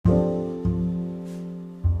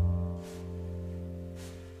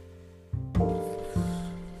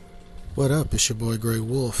What up? It's your boy Grey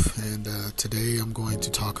Wolf, and today I'm going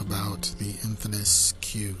to talk about the infamous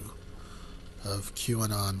Q of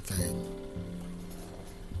QAnon fame.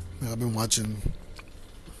 I've been watching,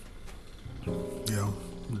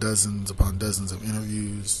 dozens upon dozens of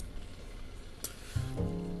interviews,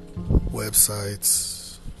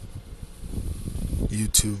 websites,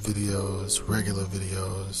 YouTube videos, regular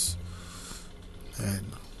videos, and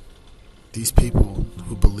these people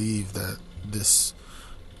who believe that this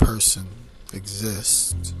person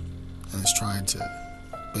exists and is trying to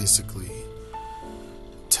basically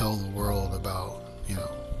tell the world about,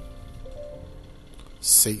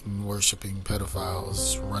 Satan worshipping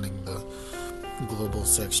pedophiles running the global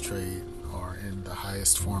sex trade or in the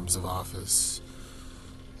highest forms of office.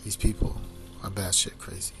 These people are batshit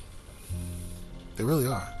crazy. They really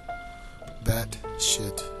are.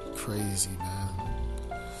 Batshit crazy, man.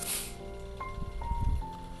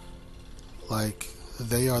 Like,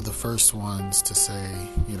 they are the first ones to say,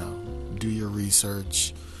 do your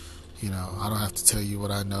research. I don't have to tell you what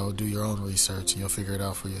I know. Do your own research and you'll figure it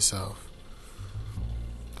out for yourself.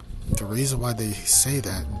 The reason why they say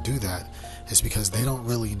that and do that is because they don't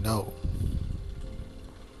really know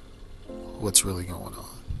what's really going on.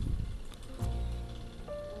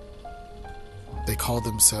 They call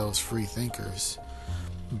themselves free thinkers,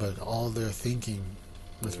 but all they're thinking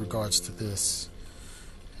with regards to this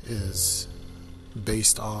is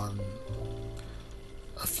based on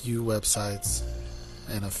a few websites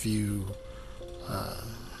and a few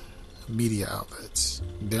media outlets.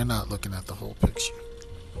 They're not looking at the whole picture.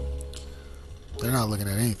 They're not looking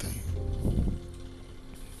at anything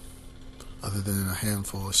other than a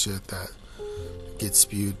handful of shit that gets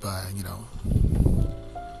spewed by,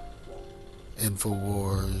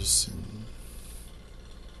 InfoWars and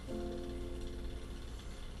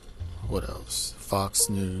what else? Fox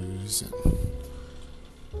News and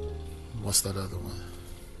what's that other one?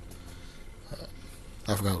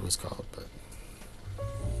 I forgot what it's called, but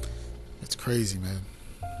it's crazy, man.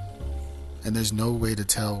 And there's no way to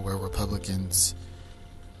tell where Republicans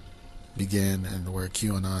begin and where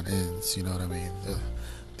QAnon ends. You know what I mean?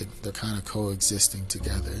 They're kind of coexisting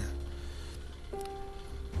together.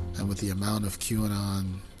 And with the amount of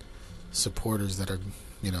QAnon supporters that are,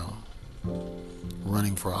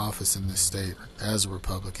 running for office in this state as a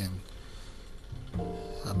Republican,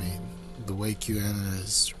 I mean, the way QAnon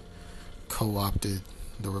has co-opted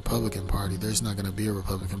the Republican Party, there's not going to be a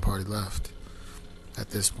Republican Party left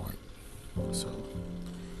at this point. So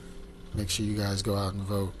make sure you guys go out and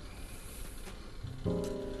vote,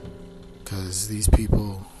 because these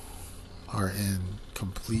people are in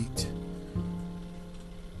complete,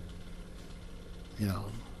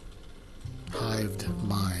 hived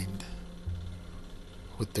mind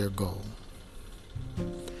with their goal.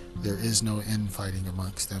 There is no infighting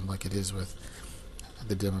amongst them like it is with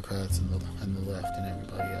the Democrats and the left and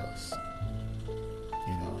everybody else.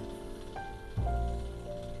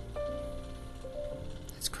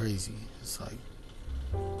 It's crazy. It's like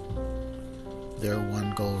their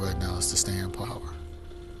one goal right now is to stay in power.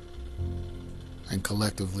 And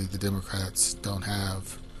collectively, the Democrats don't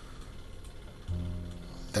have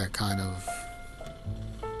that kind of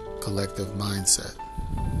collective mindset.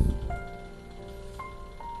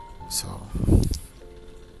 So,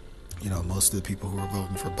 most of the people who are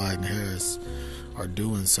voting for Biden-Harris are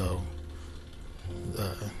doing so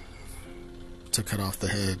to cut off the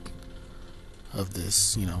head of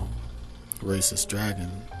this, racist dragon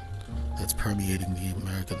that's permeating the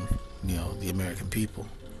American people.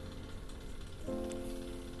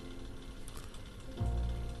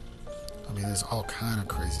 I mean, there's all kind of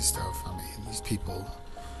crazy stuff. I mean, these people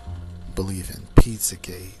believe in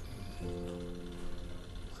Pizzagate and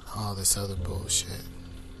all this other bullshit.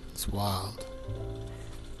 It's wild.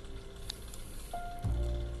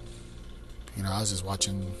 I was just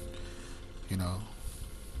watching,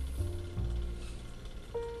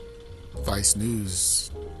 Vice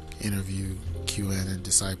News interview QAnon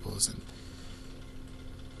disciples, and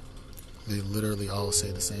they literally all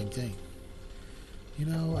say the same thing.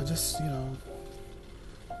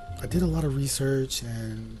 I did a lot of research,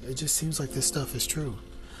 and it just seems like this stuff is true.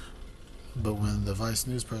 But when the Vice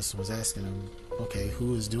News person was asking them, okay,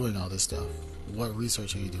 who is doing all this stuff? What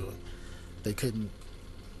research are you doing? They couldn't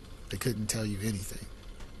tell you anything.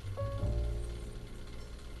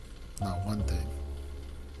 Not one thing.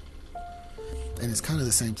 And it's kind of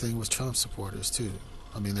the same thing with Trump supporters too.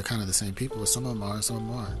 I mean, they're kind of the same people, but some of them are and some of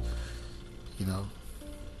them aren't.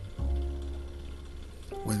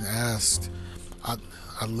 When asked, I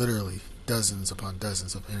literally dozens upon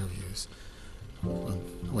dozens of interviews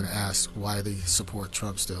when asked why they support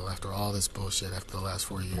Trump still after all this bullshit after the last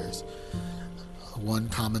 4 years, one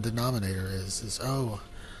common denominator is oh,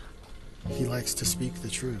 he likes to speak the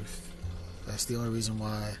truth. That's the only reason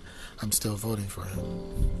why I'm still voting for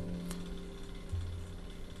him.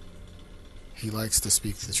 He likes to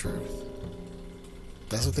speak the truth.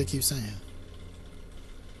 That's what they keep saying.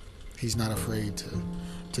 He's not afraid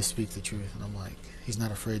to speak the truth. And I'm like, he's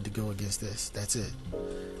not afraid to go against this. That's it.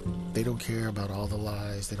 They don't care about all the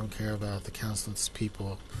lies. They don't care about the countless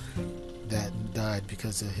people that died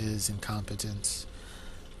because of his incompetence.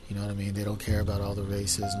 You know what I mean? They don't care about all the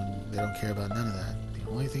racism. They don't care about none of that. The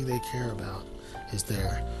only thing they care about is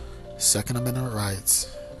their Second Amendment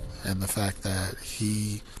rights and the fact that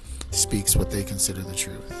he speaks what they consider the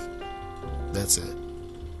truth. That's it.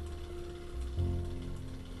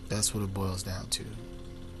 That's what it boils down to.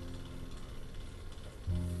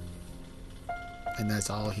 And that's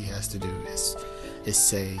all he has to do is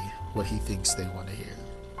say what he thinks they want to hear,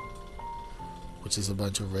 which is a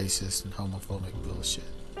bunch of racist and homophobic bullshit.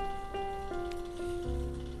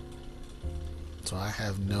 So I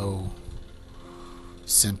have no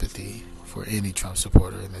sympathy for any Trump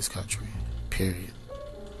supporter in this country. Period.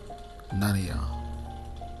 None of y'all.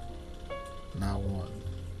 Not one.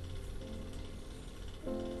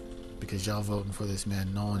 Because y'all voting for this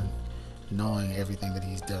man knowing everything that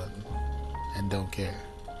he's done and don't care.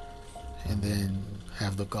 And then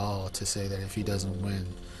have the gall to say that if he doesn't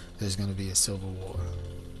win, there's going to be a civil war.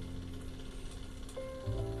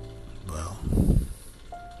 Well,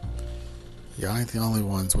 y'all ain't the only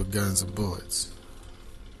ones with guns and bullets.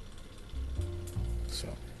 So,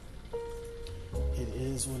 it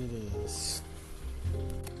is what it is.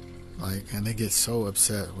 Like, and they get so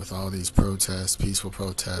upset with all these protests, peaceful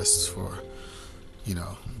protests for,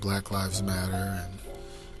 Black Lives Matter, and,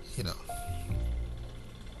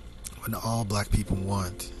 when all black people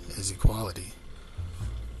want is equality.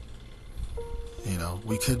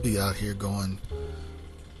 We could be out here going,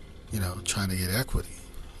 trying to get equity,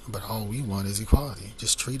 but all we want is equality.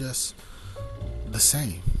 Just treat us the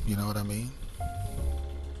same, you know what I mean?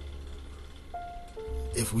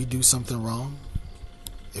 If we do something wrong,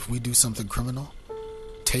 if we do something criminal,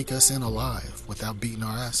 take us in alive without beating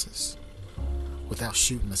our asses, without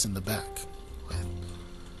shooting us in the back.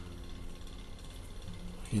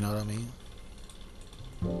 You know what I mean?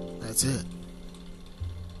 That's it.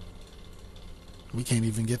 We can't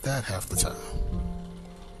even get that half the time.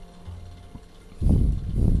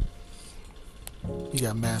 You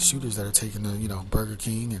got mass shooters that are taking to, Burger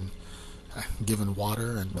King and giving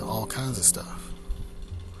water and all kinds of stuff.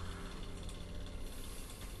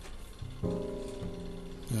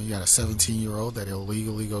 You got a 17-year-old that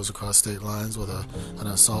illegally goes across state lines with an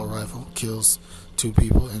assault rifle, kills 2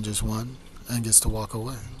 people, injures 1, and gets to walk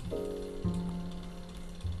away.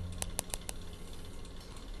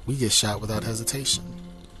 We get shot without hesitation.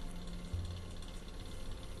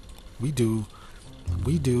 We do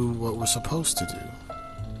what we're supposed to do.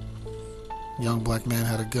 Young black man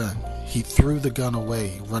had a gun. He threw the gun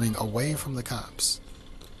away, running away from the cops.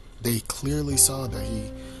 They clearly saw that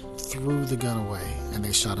he threw the gun away, and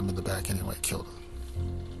they shot him in the back anyway, killed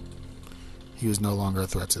him. He was no longer a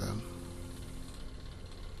threat to them.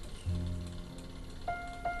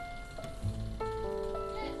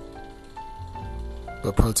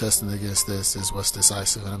 But protesting against this is what's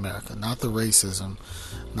decisive in America. Not the racism,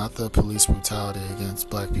 not the police brutality against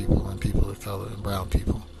black people and people of color and brown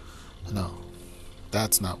people. No,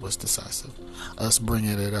 that's not what's decisive. Us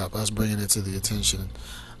bringing it up, us bringing it to the attention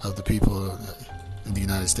of the people in the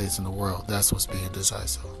United States and the world, that's what's being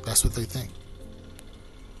decisive. That's what they think.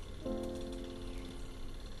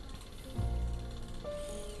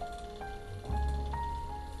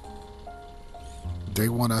 They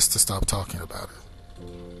want us to stop talking about it.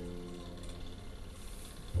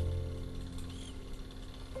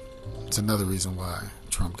 It's another reason why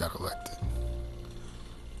Trump got elected.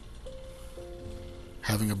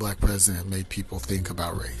 Having a black president made people think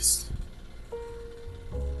about race.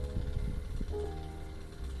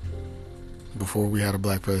 Before we had a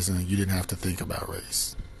black president, you didn't have to think about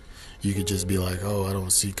race. You could just be like, oh, I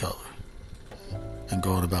don't see color, and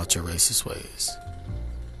going about your racist ways.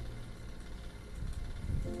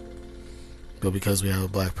 But because we have a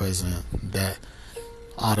black president, that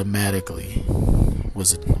automatically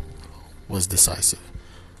was decisive.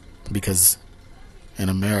 Because in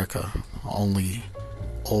America, only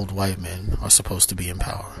old white men are supposed to be in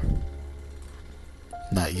power,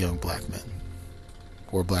 not young black men,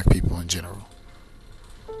 or black people in general,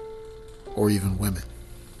 or even women,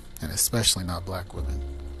 and especially not black women.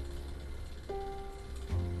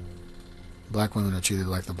 Black women are treated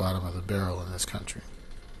like the bottom of the barrel in this country.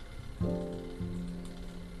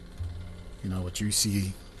 What you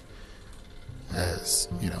see as,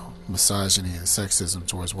 misogyny and sexism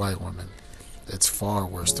towards white women, it's far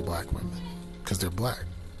worse to black women because they're black.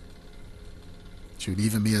 Shoot,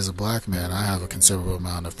 even me as a black man, I have a considerable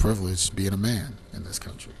amount of privilege being a man in this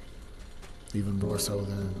country, even more so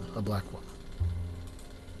than a black woman.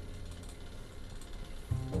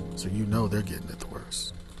 So they're getting it the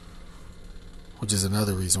worst, which is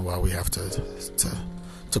another reason why we have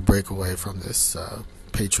to break away from this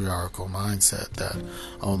patriarchal mindset that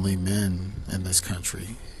only men in this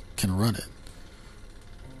country can run it,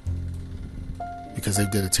 because they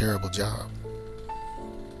did a terrible job.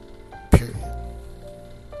 Period.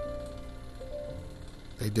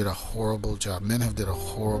 They did a horrible job. Men have did a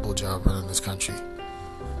horrible job running this country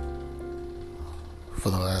for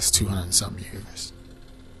the last 200 and something years.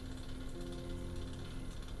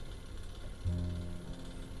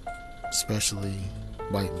 Especially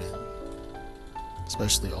white men.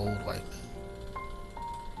 Especially old white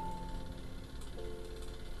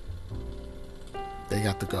men. They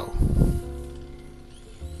got to go.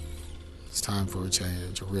 It's time for a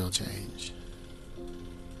change, a real change.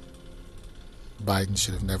 Biden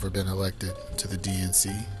should have never been elected to the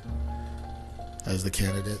DNC as the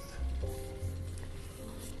candidate.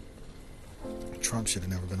 Trump should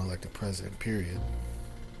have never been elected president, period.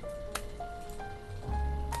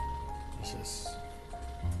 It's just,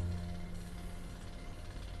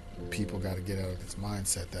 people got to get out of this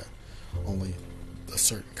mindset that only a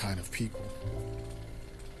certain kind of people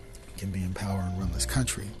can be in power and run this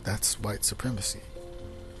country. That's white supremacy.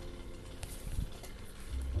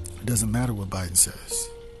 It doesn't matter what Biden says.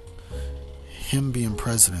 Him being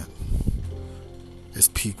president is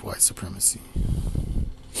peak white supremacy.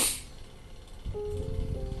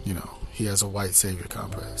 He has a white savior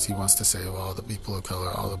complex. He wants to save all the people of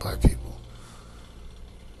color, all the black people.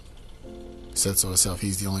 He said so himself.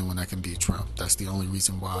 He's the only one that can beat Trump. That's the only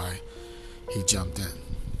reason why he jumped in.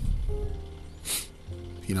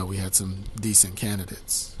 We had some decent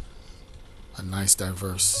candidates. A nice,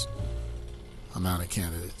 diverse amount of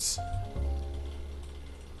candidates.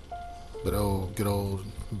 But good old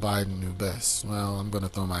Biden knew best. Well, I'm going to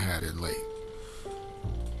throw my hat in late.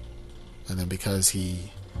 And then because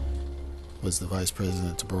he was the vice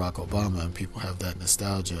president to Barack Obama, and people have that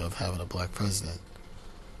nostalgia of having a black president,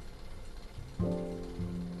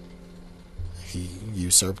 he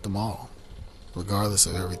usurped them all, regardless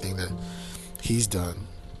of everything that he's done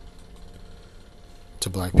to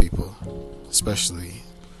black people, especially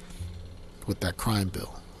with that crime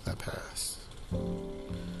bill that passed.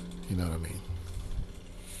 You know what I mean?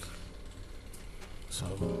 So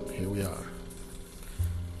here we are.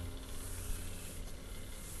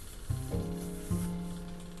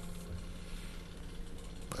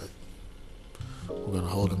 But we're going to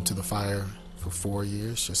hold him to the fire for 4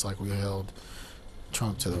 years, just like we held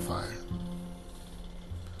Trump to the fire.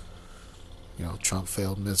 Trump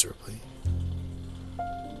failed miserably.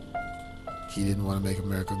 He didn't want to make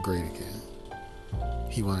America great again.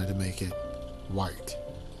 He wanted to make it white,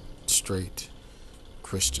 straight,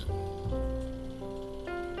 Christian.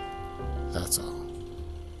 That's all.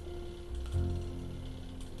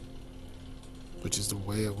 Which is the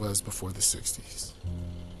way it was before the 60s.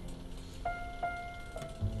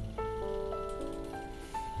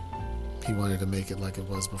 He wanted to make it like it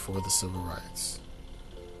was before the civil rights.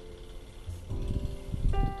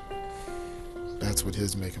 That's what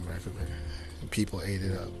his Make America Great. And people ate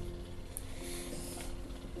it up.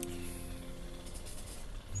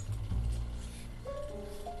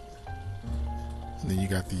 And then you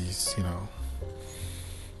got these,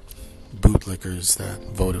 bootlickers that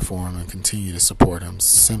voted for him and continue to support him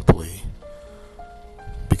simply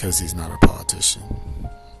because he's not a politician.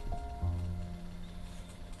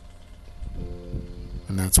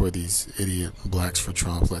 And that's where these idiot blacks for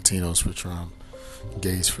Trump, Latinos for Trump,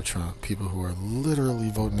 gays for Trump, people who are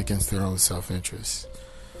literally voting against their own self-interest.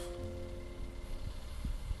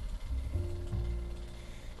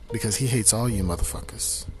 Because he hates all you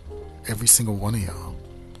motherfuckers. Every single one of y'all.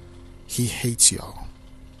 He hates y'all.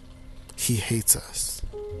 He hates us.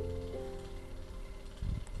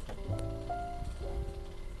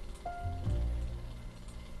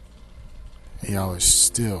 And y'all are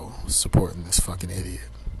still supporting this fucking idiot.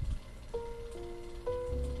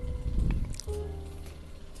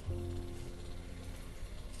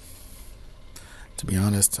 To be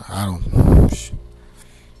honest, I hope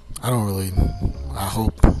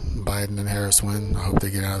Biden and Harris win. I hope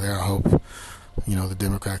they get out of there. I hope, the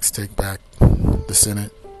Democrats take back the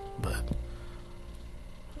Senate. But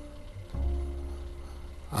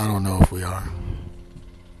I don't know if we are.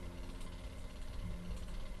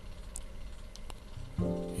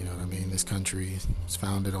 You know what I mean? This country was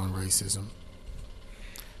founded on racism.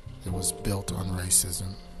 It was built on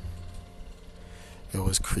racism. It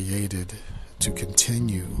was created to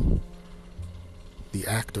continue the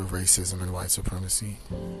act of racism and white supremacy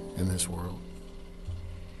in this world.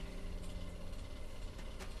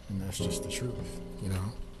 And that's just the truth, you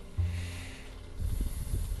know?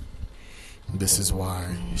 This is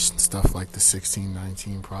why stuff like the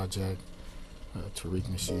 1619 Project, Tariq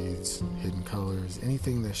Nasheed's Hidden Colors,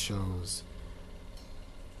 anything that shows,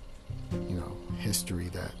 you know, history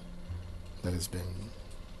that has been,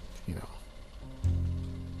 you know,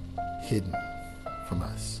 hidden from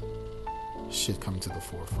us, should come to the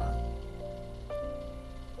forefront.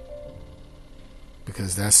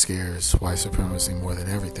 Because that scares white supremacy more than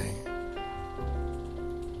everything.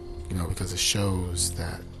 You know, because it shows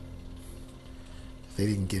that they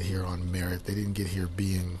didn't get here on merit. They didn't get here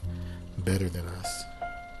being better than us.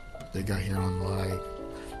 They got here on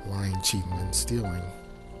lying, cheating, and stealing.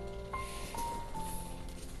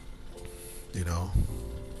 You know,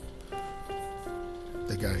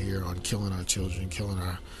 they got here on killing our children, killing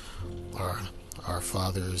our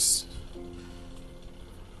fathers,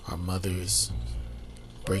 our mothers,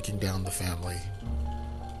 breaking down the family,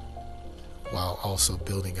 while also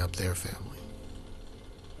building up their family.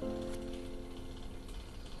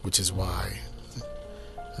 Which is why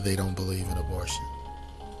they don't believe in abortion.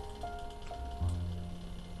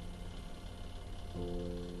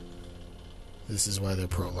 This is why they're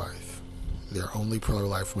pro-life. They're only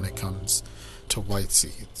pro-life when it comes to white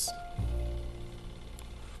seeds.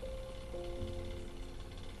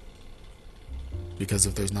 Because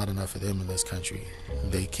if there's not enough of them in this country,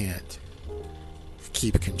 they can't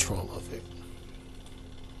keep control of it.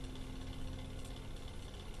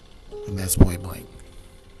 And that's point blank.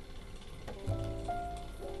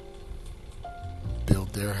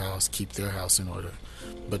 Build their house, keep their house in order,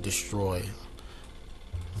 but destroy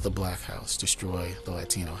the black house, destroy the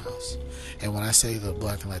Latino house. And when I say the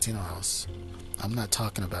black and Latino house, I'm not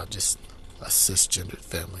talking about just a cisgendered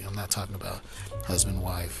family. I'm not talking about husband,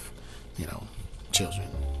 wife, you know, children.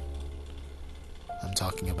 I'm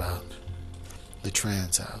talking about the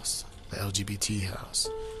trans house, the LGBT house,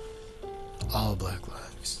 all black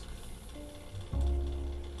lives.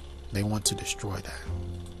 They want to destroy that.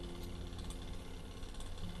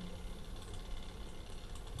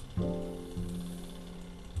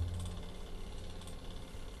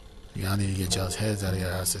 Y'all need to get y'all's heads out of your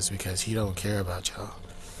asses, because he don't care about y'all.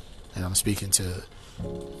 And I'm speaking to,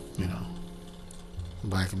 you know,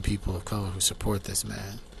 black and people of color who support this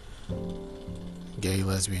man. Gay,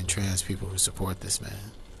 lesbian, trans people who support this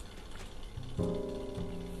man.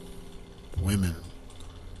 Women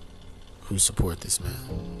who support this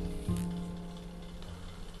man.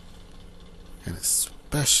 And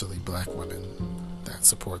especially black women that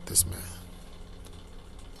support this man.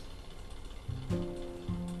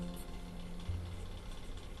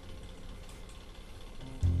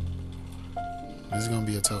 This is going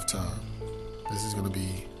to be a tough time. This is going to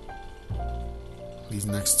be these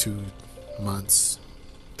next 2 months,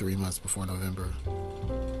 3 months before November,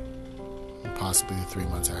 and possibly the 3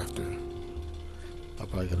 months after, are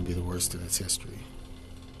probably going to be the worst in its history.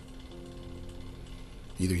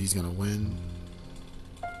 Either he's going to win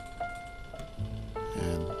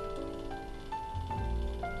and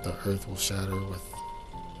the earth will shatter with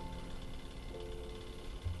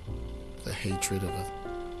the hatred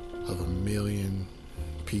of a million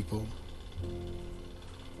people,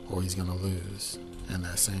 or he's going to lose and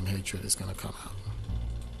that same hatred is going to come out.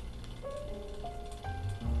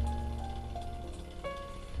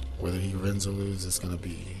 Whether he wins or loses, it's going to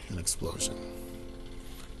be an explosion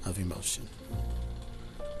of emotion.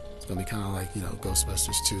 It's going to be kind of like, you know,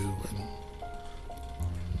 Ghostbusters 2, when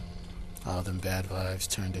all them bad vibes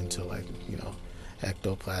turned into, like, you know,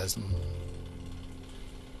 ectoplasm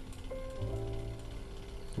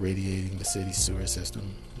radiating the city's sewer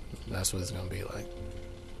system. That's what it's going to be like.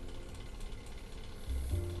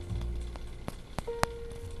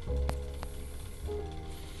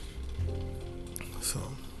 So,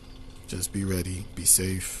 just be ready, be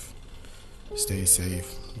safe, stay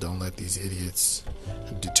safe. Don't let these idiots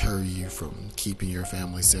deter you from keeping your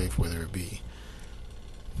family safe, whether it be,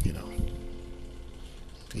 you know,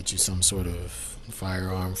 get you some sort of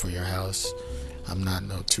firearm for your house. I'm not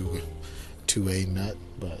no 2A nut,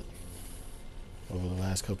 but over the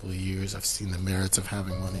last couple of years, I've seen the merits of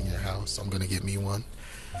having one in your house. I'm going to get me one.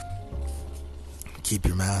 Keep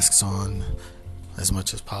your masks on as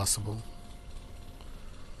much as possible.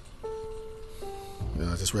 You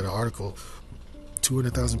know, I just read an article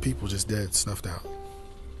 200,000 people just dead, snuffed out.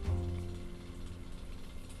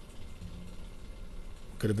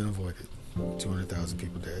 Could have been avoided. 200,000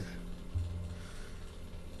 people dead.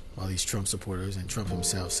 All these Trump supporters and Trump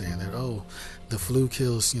himself saying that, oh, the flu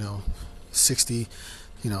kills, 60,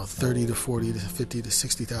 30 to 40 to 50 to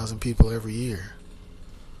 60,000 people every year.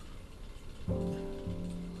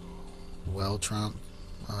 Well, Trump,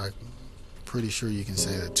 I'm pretty sure you can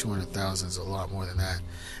say that 200,000 is a lot more than that,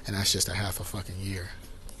 and that's just a half a fucking year.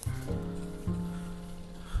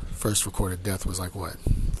 First recorded death was like what,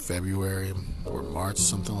 February or March,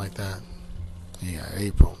 something like that. Yeah,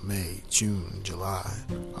 April, May, June, July,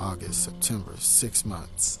 August, September, 6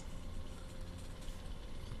 months.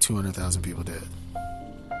 200,000 people dead.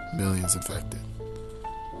 Millions infected.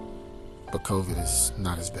 But COVID is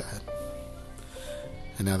not as bad.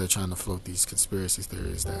 And now they're trying to float these conspiracy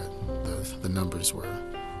theories that the numbers were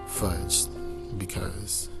fudged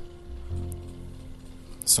because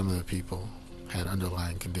some of the people had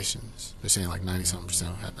underlying conditions. They're saying like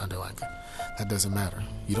 90-something% had underlying. That doesn't matter.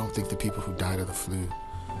 You don't think the people who died of the flu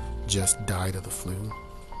just died of the flu?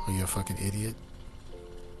 Are you a fucking idiot?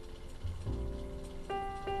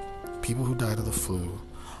 People who died of the flu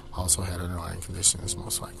also had underlying conditions,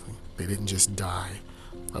 most likely. They didn't just die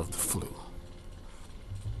of the flu.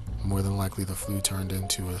 More than likely the flu turned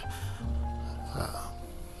into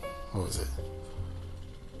what was it?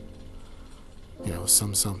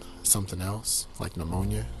 Something else, like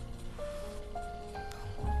pneumonia.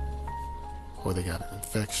 Or they got an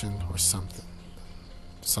infection or something.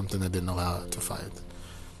 Something that didn't allow it to fight.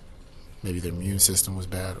 Maybe their immune system was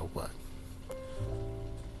bad or what.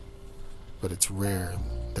 But it's rare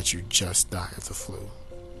that you just die of the flu,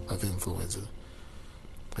 of influenza.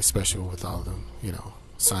 Especially with all the,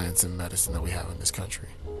 science and medicine that we have in this country.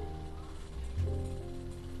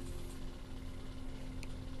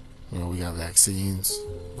 We got vaccines,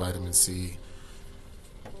 vitamin C,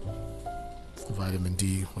 vitamin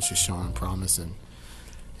D, which is showing promise in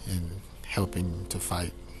helping to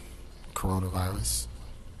fight coronavirus.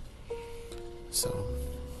 So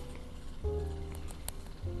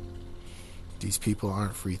these people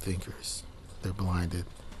aren't free thinkers. They're blinded.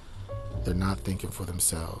 They're not thinking for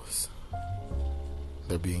themselves.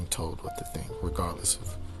 They're being told what to think, regardless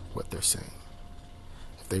of what they're saying.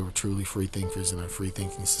 If they were truly free thinkers in a free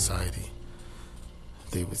thinking society,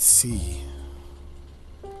 they would see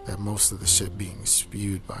that most of the shit being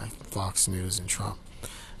spewed by Fox News and Trump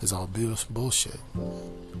is all bullshit.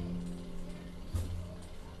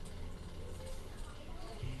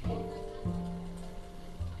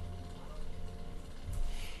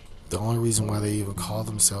 The only reason why they even call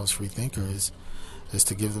themselves free thinkers is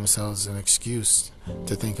to give themselves an excuse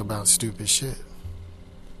to think about stupid shit.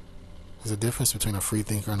 There's a difference between a free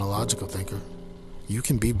thinker and a logical thinker. You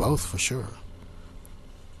can be both for sure.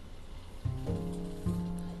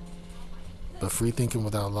 But free thinking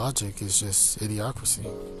without logic is just idiocracy.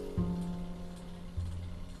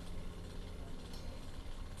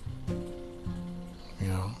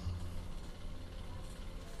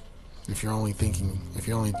 If you're only thinking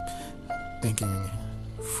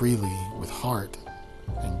freely with heart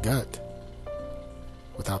and gut,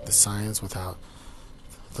 without the science, without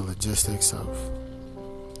the logistics of,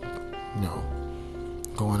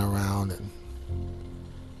 going around and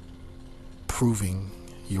proving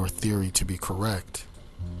your theory to be correct,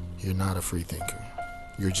 you're not a free thinker.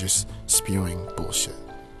 You're just spewing bullshit.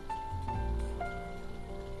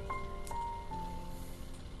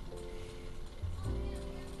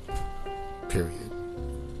 Period.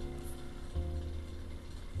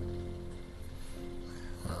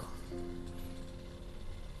 Well,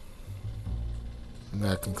 and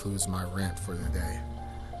that concludes my rant for the day.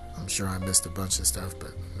 I'm sure I missed a bunch of stuff,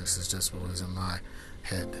 but this is just what was in my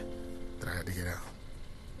head that I had to get out.